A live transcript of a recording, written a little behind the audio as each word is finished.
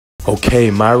Okay,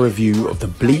 my review of the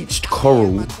bleached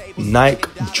coral Nike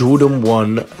Jordan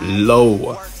 1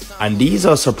 Low. And these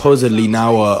are supposedly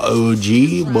now a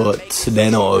OG, but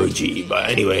they're not OG. But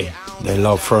anyway, they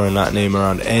love throwing that name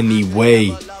around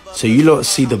anyway. So you lot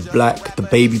see the black, the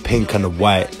baby pink and the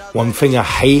white. One thing I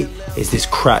hate is this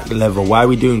cracked leather. Why are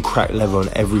we doing cracked leather on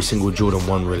every single Jordan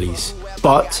 1 release?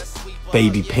 But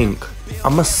baby pink,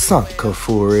 I'm a sucker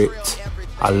for it.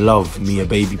 I love me a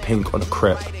baby pink on a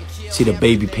crepe. See the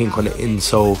baby pink on the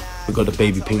insole. We got the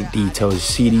baby pink details. You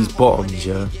see these bottoms,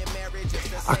 yeah?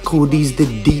 I call these the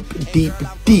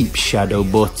deep shadow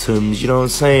bottoms. You know what I'm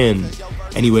saying?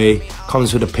 Anyway,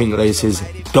 comes with the pink laces.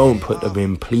 Don't put them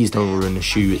in. Please don't ruin the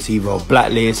shoe. It's either a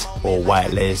black lace or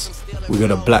white lace. We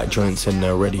got a black joints in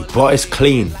there already. But it's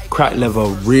clean. Cracked leather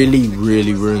really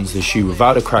ruins the shoe.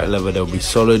 Without the cracked leather, they'll be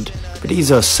solid. But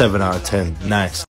these are 7 out of 10. Nice.